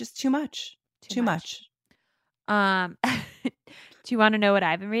just too much. Too much. Do you want to know what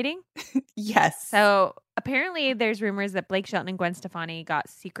I've been reading? Yes. So apparently there's rumors that Blake Shelton and Gwen Stefani got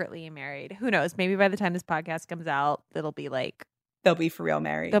secretly married. Who knows? Maybe by the time this podcast comes out, it'll be like they'll be for real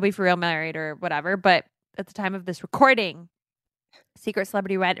married. They'll be for real married or whatever. But at the time of this recording, secret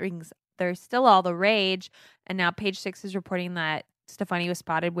celebrity weddings, they're still all the rage. And now Page Six is reporting that Stefani was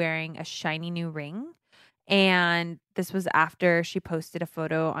spotted wearing a shiny new ring. And this was after she posted a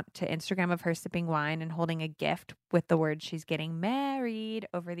photo to Instagram of her sipping wine and holding a gift with the words she's getting married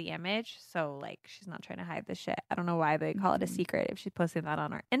over the image. So like she's not trying to hide the shit. I don't know why they call it a secret if she's posting that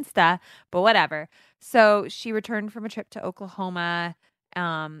on her Insta, but whatever. So she returned from a trip to Oklahoma.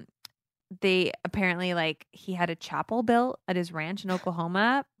 they apparently like he had a chapel built at his ranch in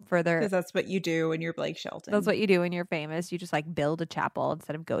Oklahoma for their. Because that's what you do when you're Blake Shelton. That's what you do when you're famous. You just like build a chapel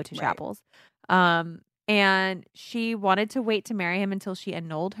instead of go to Right. chapels. And she wanted to wait to marry him until she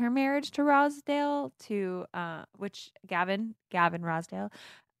annulled her marriage to Rosdale, Gavin Rosdale,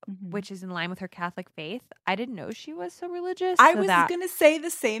 Mhm. which is in line with her Catholic faith. I didn't know she was so religious. I so was that going to say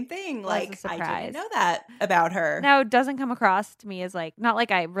the same thing. was a Like, I surprise. didn't know that about her. Now, it doesn't come across to me as like, not like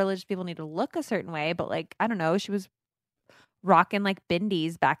religious people need to look a certain way, but like, I don't know, she was rocking like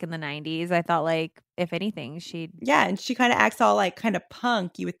bindies back in the 90s. I thought like, if anything, she'd. Yeah, and she kind of acts all like kind of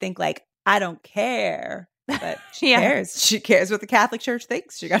punk. You would think like, I don't care. But she Yeah. cares. She cares what the Catholic Church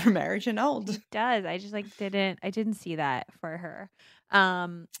thinks. She got her marriage annulled. Does. I just like I didn't see that for her.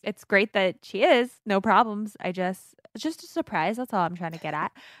 It's great that she is, no problems. It's just a surprise. That's all I'm trying to get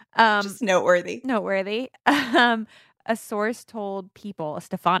at. Just noteworthy. Noteworthy. A source told people, a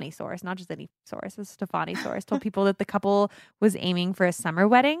Stefani source, not just any source, a Stefani source told people that the couple was aiming for a summer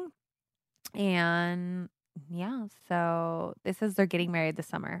wedding. And yeah, so this says they're getting married this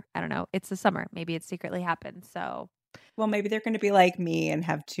summer. I don't know. It's the summer. Maybe it secretly happened. So Well, maybe they're going to be like me and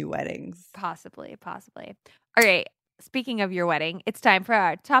have 2 weddings. possibly. All right. Speaking of your wedding, it's time for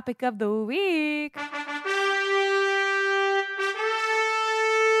our topic of the week.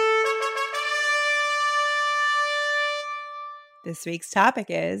 This week's topic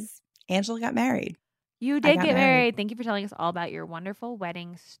is Angela got married. You I did got get married. married. Thank you for telling us all about your wonderful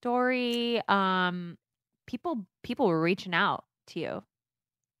wedding story. People were reaching out to you.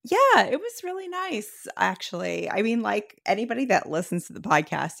 Yeah, it was really nice, actually. I mean, like anybody that listens to the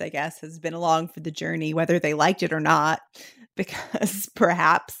podcast, I guess, has been along for the journey, whether they liked it or not, because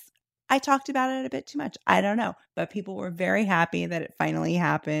perhaps I talked about it a bit too much. I don't know. But people were very happy that it finally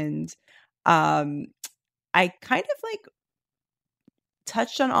happened. I kind of like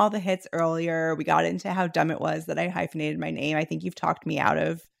touched on all the hits earlier. We got into how dumb it was that I hyphenated my name. I think you've talked me out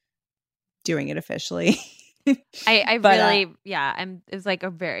of doing it officially. I But, really, it was like a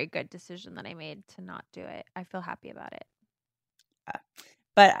very good decision that I made to not do it. I feel happy about it.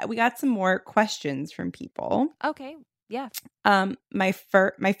 But we got some more questions from people. Okay. Yeah. My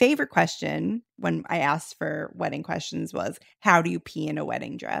favorite question when I asked for wedding questions was, how do you pee in a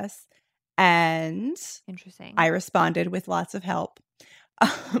wedding dress? And Interesting. I responded with lots of help.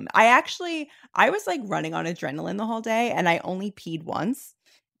 I was like running on adrenaline the whole day, and I only peed once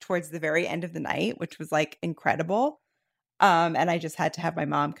towards the very end of the night, which was like incredible. And I just had to have my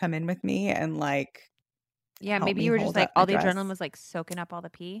mom come in with me and like, yeah, help maybe me you were hold just like up my all the dress. adrenaline was like soaking up all the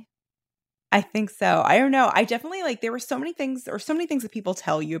pee. I think so. I don't know. I definitely like there were so many things that people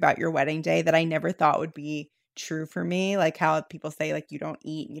tell you about your wedding day that I never thought would be true for me. Like how people say like you don't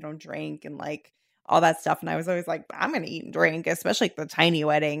eat and you don't drink and like all that stuff. And I was always like, I'm gonna eat and drink, especially like the tiny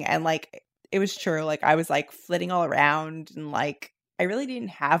wedding. And like it was true. Like I was like flitting all around and like I really didn't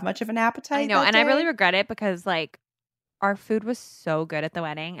have much of an appetite. I know, that and I really day. regret it because like our food was so good at the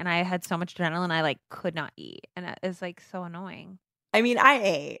wedding, and I had so much adrenaline, I like could not eat, and it was like so annoying. I mean, I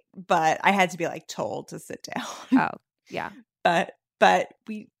ate, but I had to be like told to sit down. Oh, yeah. but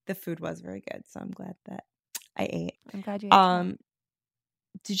the food was very good, so I'm glad that I ate. I'm glad you ate too.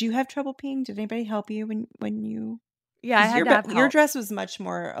 Did you have trouble peeing? Did anybody help you when you? Yeah, I 'cause had your, to have your help. dress was much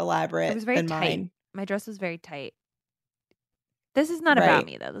more elaborate It was very than tight. mine. My dress was very tight. This is not about Right.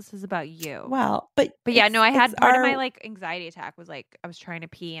 me though. This is about you. Well, but yeah, no, I had part of my our- like anxiety attack was like I was trying to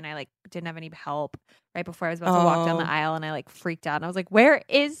pee and I like didn't have any help right before I was about to walk down the Oh. aisle, and I like freaked out and I was like, where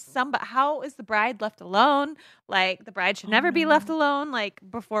is somebody? How is the bride left alone? Like the bride should never be left alone like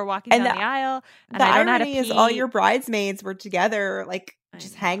before walking And down the aisle. And The I don't know how to irony is all pee. your bridesmaids were together, like I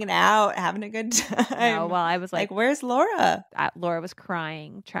just know. hanging out, having a good time. No, well, I was like, like, where's Laura? Laura was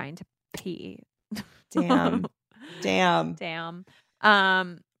crying, trying to pee. Damn. Damn. Damn.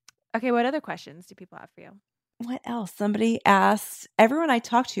 Okay, what other questions do people have for you? What else? Somebody asked, everyone I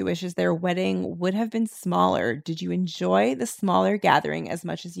talked to wishes their wedding would have been smaller. Did you enjoy the smaller gathering as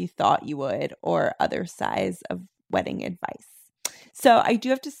much as you thought you would, or other size of wedding advice? So I do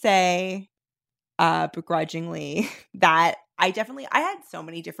have to say, begrudgingly, that I had so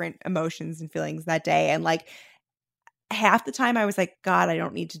many different emotions and feelings that day. And like half the time I was like, God, I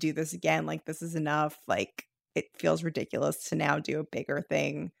don't need to do this again. Like this is enough. Like it feels ridiculous to now do a bigger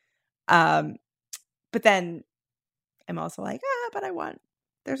thing. But then I'm also like, but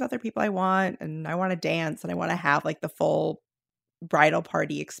there's other people I want, and I want to dance, and I want to have like the full bridal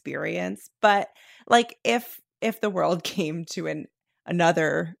party experience. But like if the world came to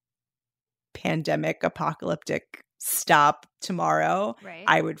another pandemic apocalyptic stop tomorrow, Right.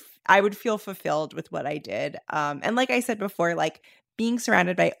 I would feel fulfilled with what I did. And like I said before, like being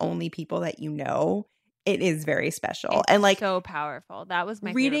surrounded by only people that you know, it is very special. It's and like so powerful. That was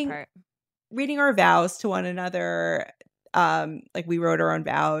my reading favorite part. reading our vows to one another, like we wrote our own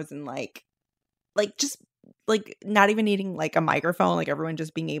vows, and like just like not even needing like a microphone, like everyone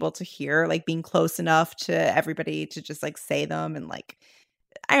just being able to hear, like being close enough to everybody to just like say them, and like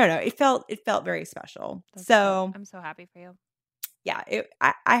I don't know, it felt very special. That's So I'm so happy for you. yeah,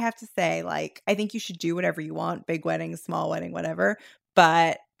 I have to say, like, I think you should do whatever you want, big wedding, small wedding, whatever,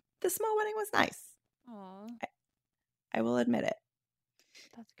 but the small wedding was nice. Oh, I will admit it.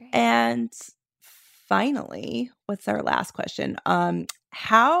 that's great. And finally, what's our last question?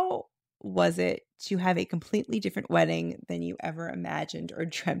 How was it to have a completely different wedding than you ever imagined or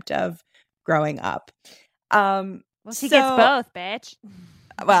dreamt of growing up? Well, she gets both, bitch.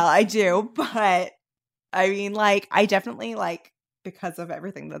 Well, I do, but I mean, like, I definitely, like, because of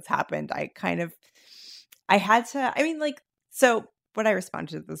everything that's happened, I had to, I mean, like, so what I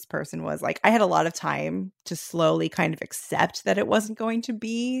responded to this person was, like, I had a lot of time to slowly kind of accept that it wasn't going to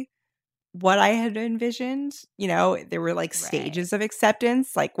be what I had envisioned. You know, there were like stages of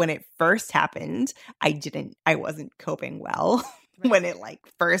acceptance. Like when it first happened, I wasn't coping well when it like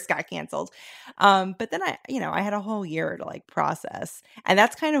first got canceled. But then I had a whole year to like process. And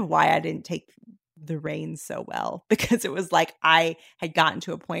that's kind of why I didn't take the reins so well, because it was like I had gotten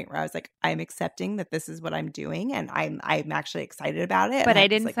to a point where I was like, I'm accepting that this is what I'm doing, and I'm actually excited about it. But I I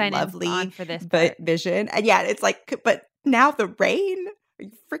didn't sign on for this part. vision. And yeah, it's like, but now the rain. Are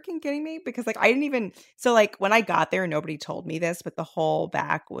you freaking kidding me? Because like I didn't even, so like when I got there, nobody told me this, but the whole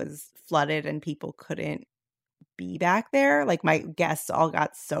back was flooded and people couldn't be back there. Like my guests all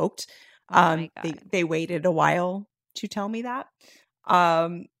got soaked. Oh my God. They waited a while to tell me that.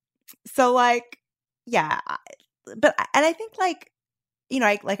 So like, yeah, but and I think like, you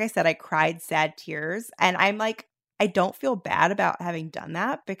know, like I said, I cried sad tears, and I'm like, I don't feel bad about having done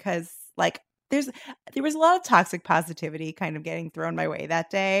that, because like there was a lot of toxic positivity kind of getting thrown my way that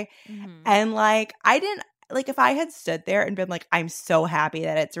day. Mhm. And like I didn't, like, if I had stood there and been like, I'm so happy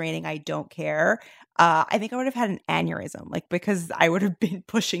that it's raining, I don't care, I think I would have had an aneurysm, like, because I would have been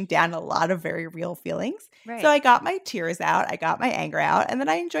pushing down a lot of very real feelings. Right. So I got my tears out, I got my anger out, and then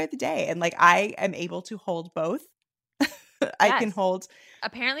I enjoyed the day. And like I am able to hold both. I can Yes. hold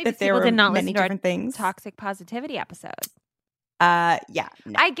Apparently, that these there people were did not many listen to our different things. toxic positivity episode. Yeah,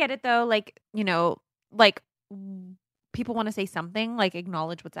 no. I get it though. Like, you know, like people want to say something, like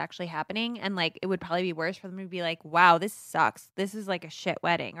acknowledge what's actually happening, and like it would probably be worse for them to be like, "Wow, this sucks. This is like a shit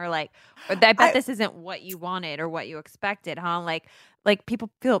wedding," or like, or, "I bet this isn't what you wanted or what you expected, huh?" Like people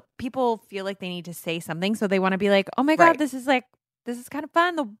feel like they need to say something, so they want to be like, "Oh my God, Right. this is kind of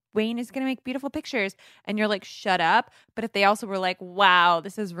fun. The Wayne is going to make beautiful pictures." And you're like, "Shut up." But if they also were like, "Wow,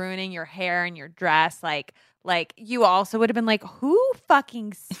 this is ruining your hair and your dress," like you also would have been like, who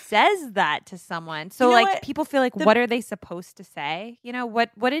fucking says that to someone? So You know like what? people feel like, what are they supposed to say? You know,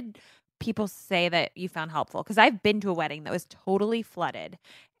 what did people say that you found helpful? Because I've been to a wedding that was totally flooded,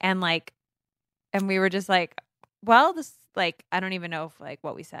 and we were just like, well, this, like, I don't even know if like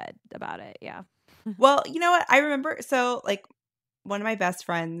what we said about it. Yeah. Well, you know what? I remember, so like one of my best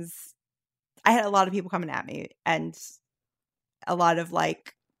friends, I had a lot of people coming at me, and a lot of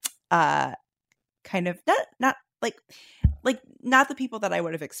like kind of not like not the people that I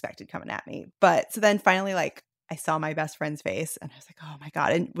would have expected coming at me. But so then finally, like, I saw my best friend's face, and I was like, oh my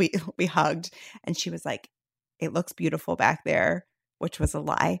God. And we hugged, and she was like, it looks beautiful back there, which was a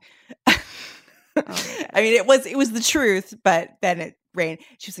lie. Oh my God. I mean, it was the truth, but then it rained.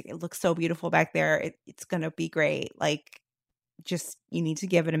 She was like, it looks so beautiful back there. It's going to be great. Like, just, you need to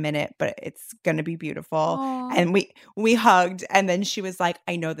give it a minute, but it's going to be beautiful. Aw. And we hugged, and then she was like,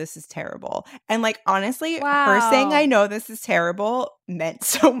 I know this is terrible. And like, honestly, her saying, Wow. I know this is terrible, meant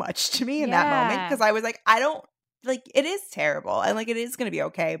so much to me in that moment, Yeah. because I was like, I don't, like, it is terrible, and like it is going to be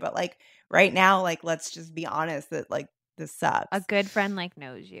okay, but like right now, like, let's just be honest that like this sucks. A good friend like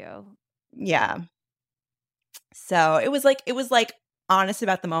knows you. Yeah. So it was like honest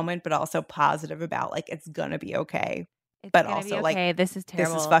about the moment, but also positive about like it's gonna be okay. It's But gonna also, be like, okay. This is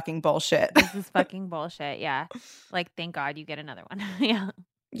terrible. This is fucking bullshit. This is fucking bullshit. Yeah. Like, thank God you get another one. Yeah.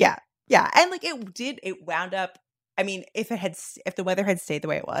 Yeah. Yeah. And like it wound up, I mean, if the weather had stayed the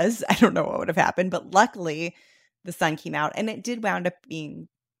way it was, I don't know what would have happened. But luckily the sun came out, and it did wound up being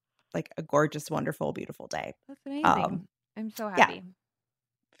like a gorgeous, wonderful, beautiful day. That's amazing. I'm so yeah. happy.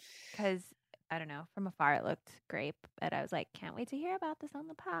 Because, I don't know, from afar it looked great. But I was like, can't wait to hear about this on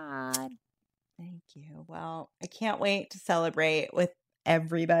the pod. Thank you. Well, I can't wait to celebrate with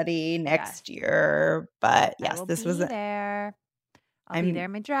everybody next year. But yes, I will this be was there. I'll be there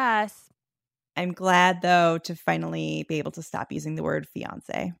in my dress. I'm glad, though, to finally be able to stop using the word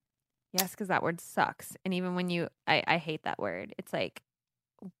fiance. Yes, because that word sucks. And even when I hate that word. It's like,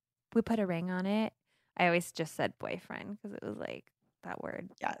 we put a ring on it. I always just said boyfriend because it was like that word.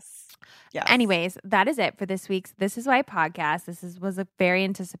 Yes. Yes. Anyways, that is it for this week's This Is Why podcast. Was a very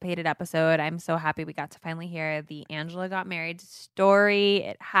anticipated episode. I'm so happy we got to finally hear the Angela got married story.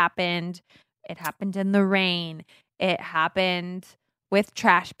 It happened. It happened in the rain. It happened with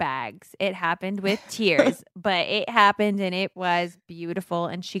trash bags. It happened with tears, but it happened and it was beautiful.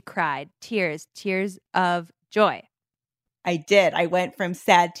 And she cried tears of joy. I did. I went from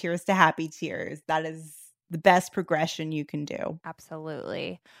sad tears to happy tears. That is the best progression you can do.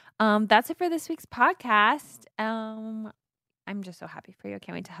 Absolutely. That's it for this week's podcast. I'm just so happy for you. I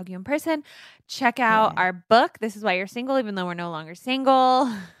can't wait to hug you in person. Check out our book, This Is Why You're Single, even though we're no longer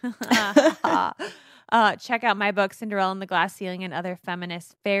single. Check out my book, Cinderella and the Glass Ceiling and Other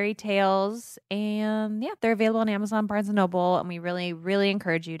Feminist Fairy Tales. And yeah, they're available on Amazon, Barnes & Noble. And we really, really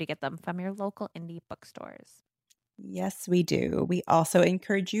encourage you to get them from your local indie bookstores. Yes, we do. We also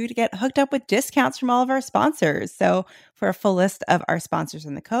encourage you to get hooked up with discounts from all of our sponsors. So for a full list of our sponsors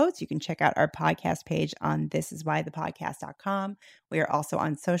and the codes, you can check out our podcast page on thisiswhythepodcast.com. We are also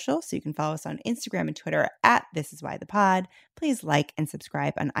on social, so you can follow us on Instagram and Twitter at thisiswhythepod. Please like and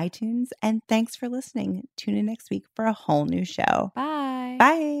subscribe on iTunes. And thanks for listening. Tune in next week for a whole new show. Bye.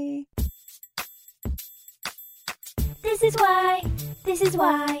 Bye. This is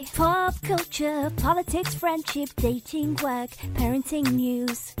why. Pop culture, politics, friendship, dating, work, parenting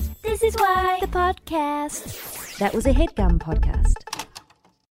news. This is why the podcast. That was a HeadGum podcast.